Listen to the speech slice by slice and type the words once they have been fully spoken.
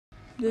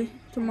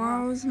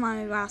Tomorrow's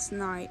my last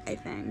night, I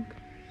think.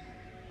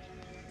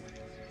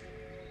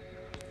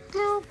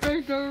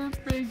 Bigger.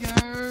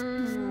 Oh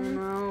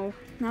no.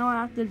 Now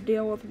I have to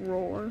deal with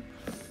Roar.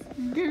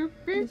 Do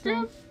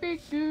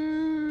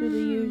the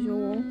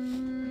usual.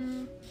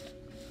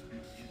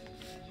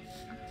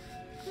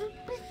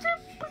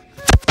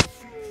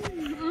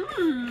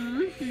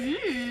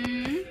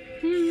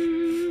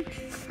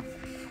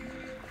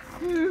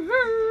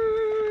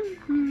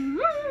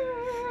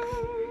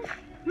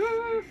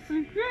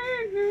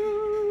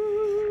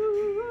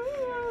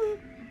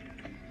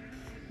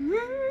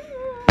 I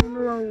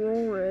wonder where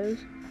Roar is.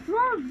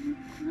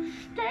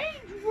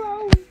 Stage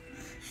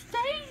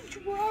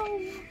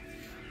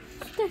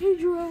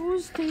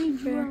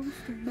row.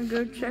 I'll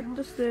go check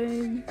the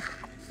stage.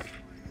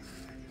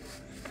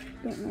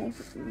 Don't know if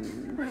it's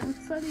Wait, what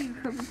side are you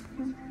coming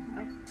from?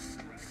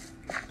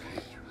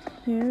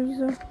 Here's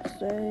the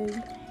stage.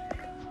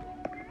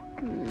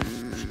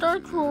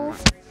 Start roll.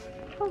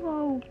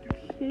 Hello,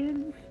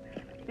 kids.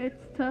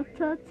 It's time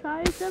to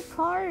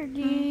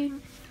party.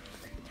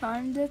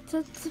 Time to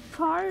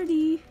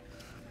party.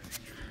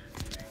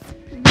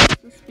 Is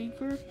the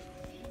speaker?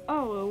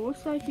 Oh, it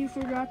looks like you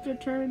forgot to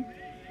turn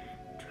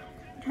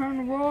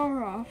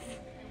Roar off.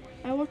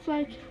 It looks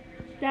like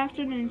the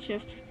afternoon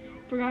shift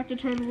forgot to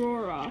turn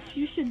Roar off.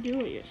 You should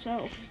do it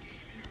yourself.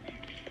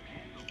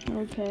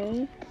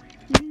 Okay.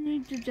 You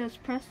need to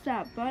just press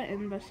that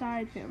button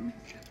beside him.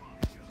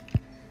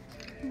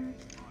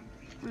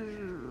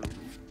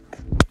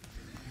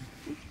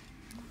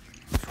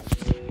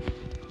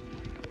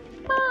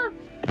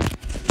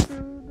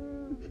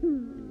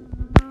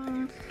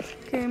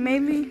 Okay,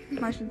 maybe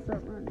I should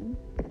start running.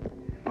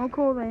 Oh,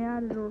 cool, they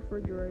added a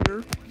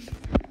refrigerator.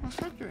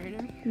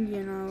 Refrigerator?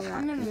 You know that.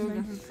 I'm gonna go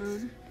get some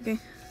food. Okay.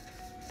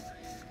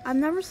 I've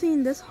never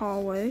seen this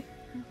hallway.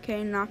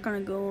 Okay, not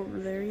gonna go over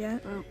there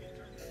yet.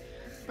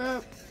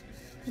 Boop.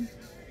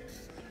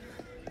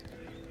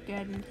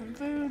 Getting some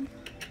food.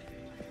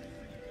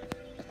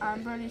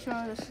 I'm pretty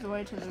sure this is the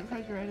way to the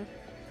refrigerator.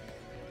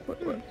 What?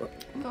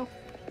 Go.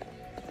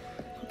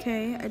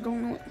 Okay, I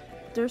don't know.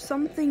 There's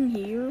something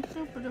here.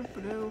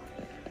 Doop-a-doop-a-doo.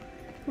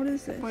 What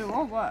is this? Wait,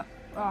 what?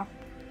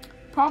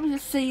 Probably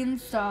just seeing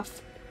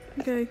stuff.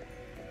 Okay.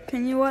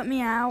 Can you let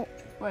me out?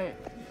 Wait.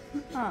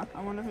 Huh,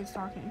 I wonder if he's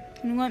talking.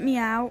 Can you let me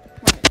out?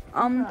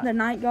 Wait. The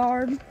night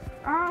guard. Should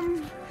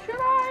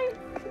I?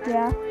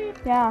 Yeah. Really?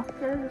 Yeah.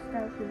 There's a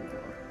statue in the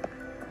door.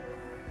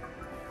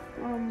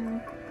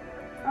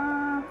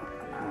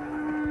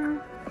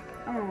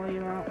 I'm gonna let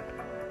you out.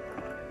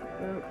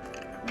 Boop.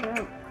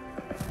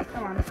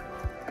 Come on.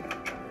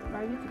 I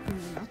get to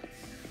clean now.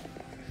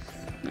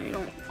 No, you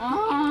don't.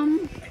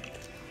 I'm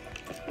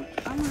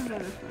gonna go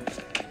this way.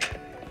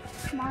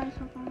 Nice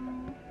of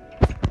them.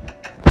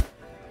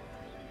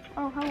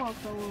 Oh, hello,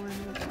 fellow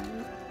animal.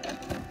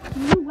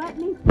 Can you let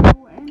me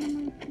throw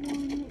animal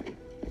planet?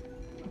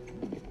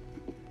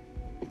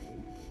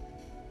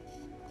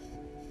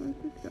 Where's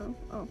this go?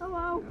 Oh.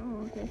 Hello.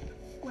 Oh, okay.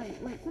 Wait,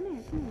 come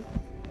here.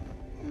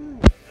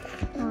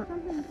 There's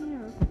something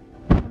here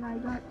when I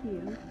got to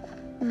you.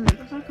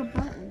 It's like a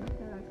button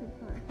that I could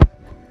press.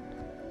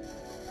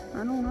 I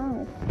don't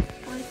know.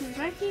 Like, it's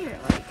right here,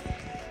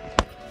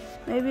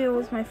 Maybe it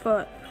was my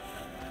foot.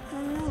 I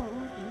don't know, it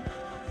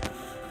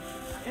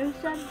wasn't. It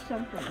said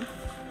something.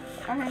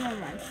 Okay, never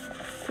mind.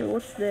 Okay,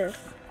 what's this?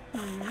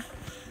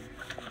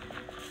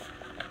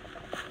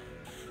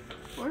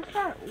 Where's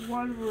that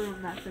one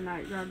room that the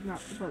night guard's not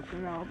supposed to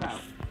know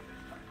about?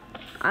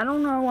 I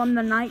don't know. I'm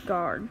the night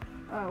guard.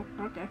 Oh,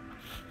 okay.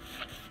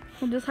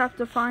 We'll just have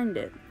to find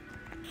it.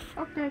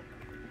 Okay.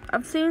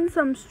 I've seen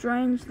some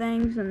strange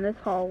things in this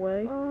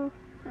hallway.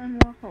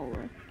 And what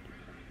hallway?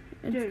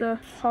 It's Dude. the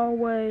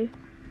hallway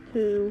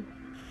to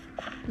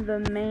the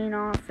main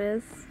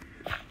office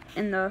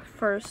in the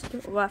first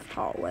left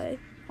hallway.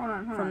 Hold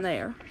on. From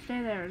there.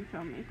 Stay there and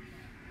show me.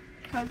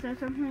 Because there's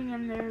something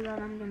in there that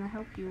I'm going to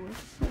help you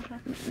with. Wait,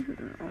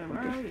 where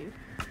are you?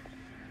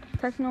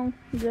 Techno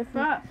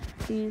different.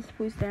 Please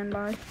stand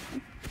by.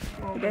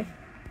 Okay.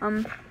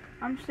 I'm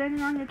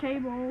standing on your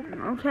table.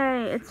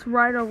 Okay, it's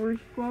right over.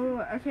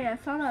 Whoa, okay, I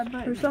saw that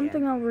button. There's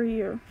something over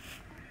here.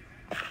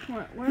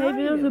 Where Maybe are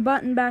there's you? a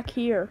button back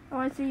here. Oh,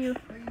 I see you.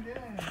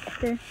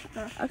 Okay.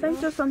 I think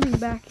there's something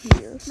back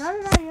here. No,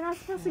 you're not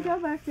supposed to go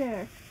back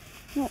there.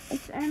 No,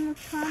 It's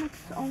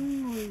animatronics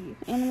only.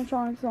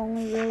 animatronics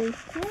only, really.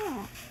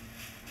 Yeah.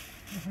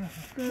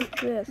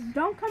 What's this?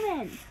 Don't come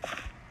in.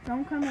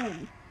 Don't come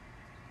in.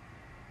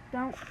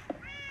 Don't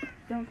come in.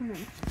 No. Don't come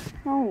in.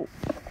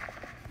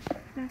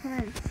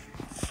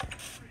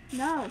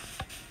 No.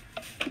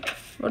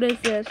 What is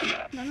this?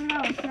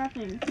 No, it's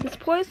nothing. This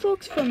place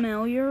looks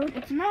familiar.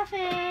 It's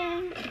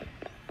nothing.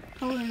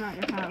 Totally not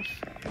your house.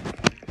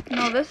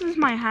 No, this is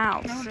my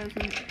house. No, it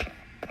isn't.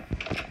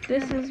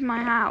 This is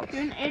my house.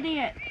 You're an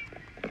idiot.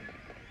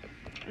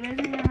 It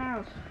isn't your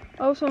house.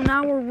 Oh, so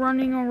now we're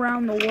running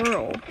around the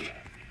world.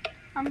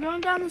 I'm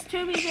going down this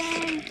tubey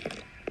thing.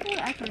 Oh,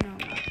 actually, no, I'm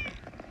not.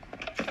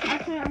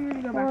 Actually, I'm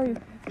gonna go Where are back you? to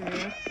the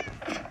cafeteria.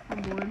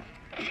 I'm bored.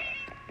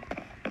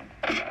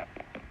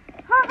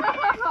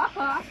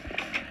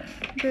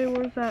 Okay,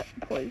 where's that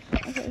place?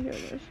 Okay, here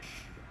it is.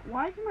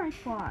 Why can I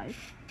fly?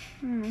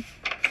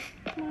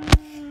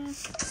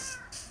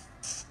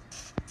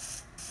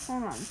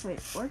 Hold on,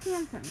 wait, where's the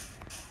entrance?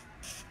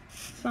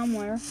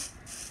 Somewhere.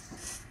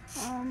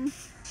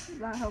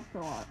 That helps a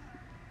lot.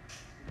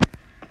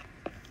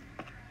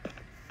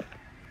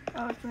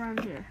 Oh, it's around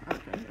here.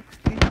 Okay,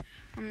 here.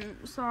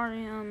 I'm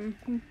sorry,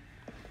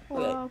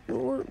 Well,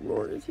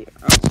 Roar is here.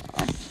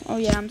 Oh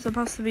yeah, I'm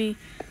supposed to be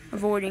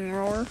avoiding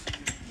Roar.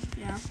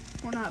 yeah,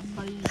 we're not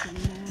buddies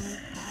anymore.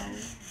 Pal.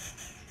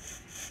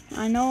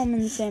 I know I'm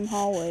in the same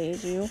hallway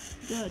as you.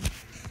 Good.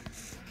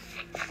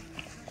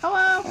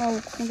 Hello!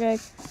 Oh, okay.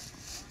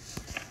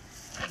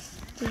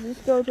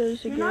 Just go to the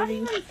You're not security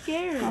even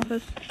scared.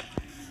 office.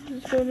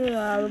 Just go to the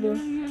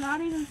You're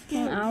not even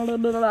scared.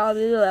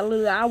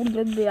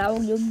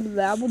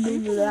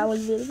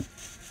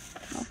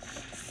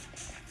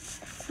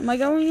 Am I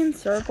going in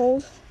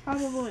circles?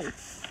 Probably.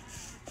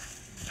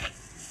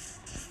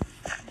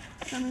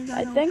 That means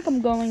I think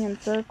I'm going in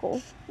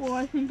circles. Well,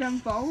 I think I'm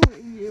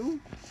following you.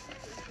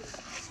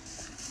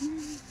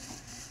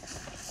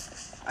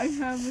 I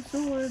have a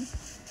sword.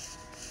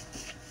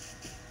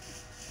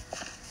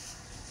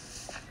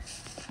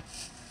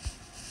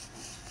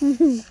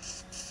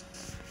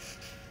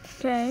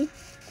 Okay.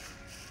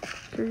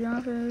 To the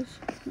office.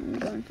 I'm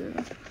going to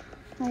the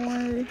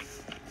hallway.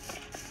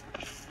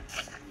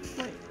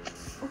 Wait.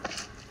 Oh,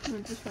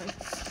 went this way.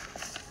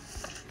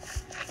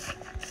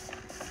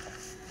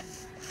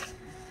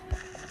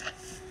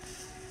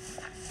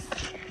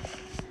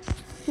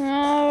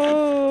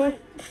 No.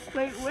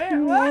 Wait, where?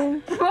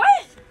 What?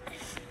 What?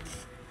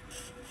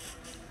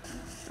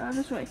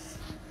 This way.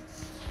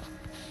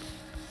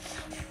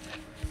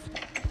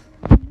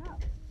 No.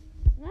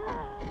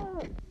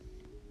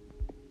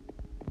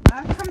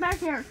 Come back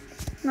here.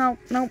 No.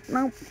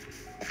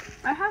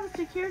 I have a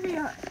security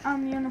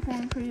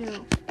uniform for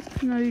you.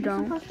 No, you You're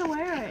don't. supposed to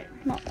wear it.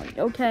 No.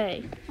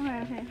 Okay.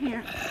 Okay,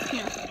 here.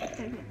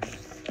 Take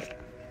it.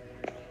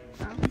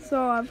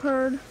 So I've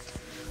heard,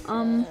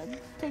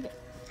 Take it.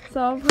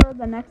 So I've heard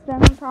the next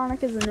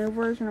animatronic is a new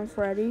version of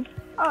Freddy.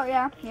 Oh,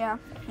 yeah,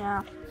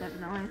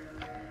 definitely.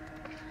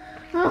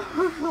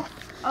 Oh,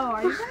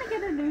 are you gonna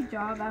get a new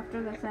job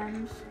after this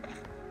ends?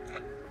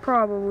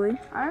 Probably.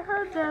 I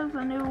heard there's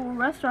a new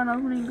restaurant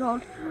opening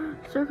called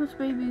Circus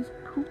Baby's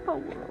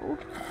Poopa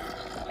World.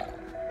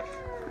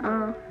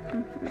 Oh,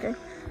 okay.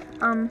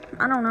 I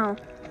don't know.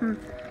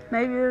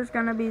 Maybe there's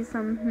gonna be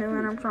some new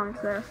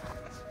animatronics there.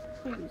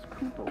 Baby's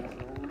Poopa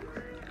World.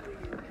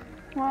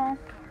 Well,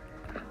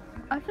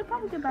 I should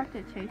probably get back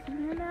to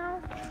chasing you now.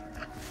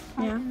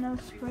 Yeah. No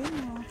spray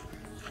wall.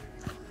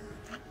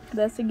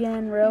 This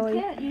again,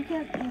 really? You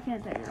can't take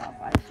it off.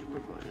 I super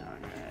glue it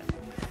on your head.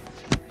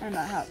 And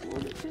I have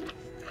glued it too.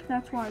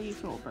 That's why you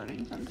feel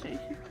burning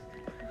sensation.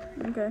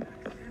 Okay.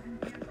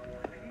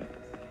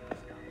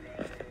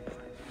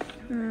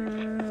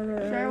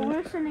 They're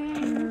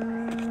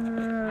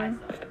listening.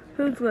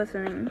 Who's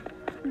listening?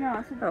 No,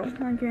 I said. Oh,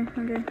 okay.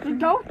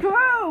 Go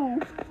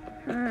through!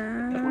 I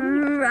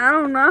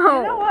don't know.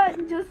 You know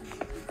what? Just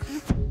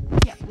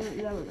yeah, there we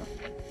go.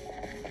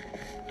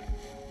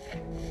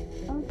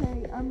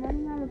 Okay, I'm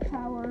running out of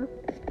power.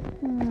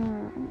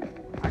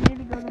 I need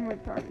to go to my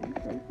charging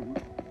station.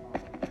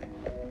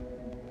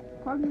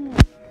 Plug me in.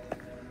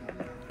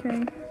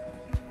 Okay.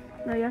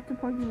 No, you have to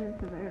plug me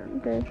into there.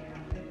 Okay.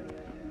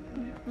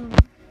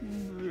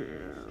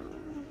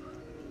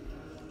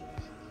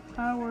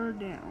 Power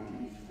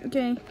down.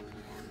 Okay.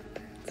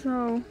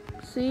 So,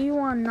 see you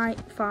on night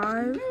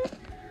 5.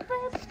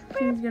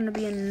 He's gonna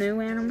be a new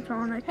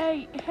animatronic.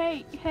 Hey,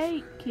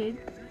 kid.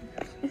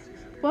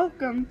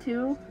 Welcome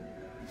to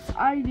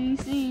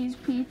IDC's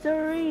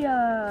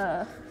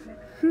Pizzeria.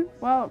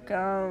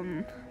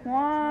 Welcome,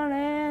 one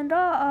and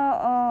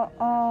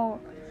all.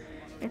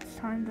 It's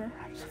time to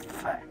have some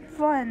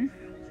fun.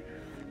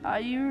 Are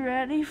you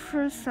ready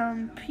for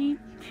some pizza?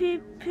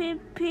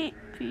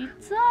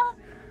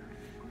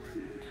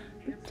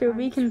 To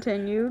be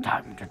continued.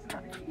 Time to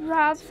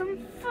have some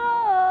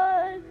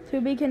fun.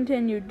 To be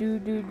continued. Do.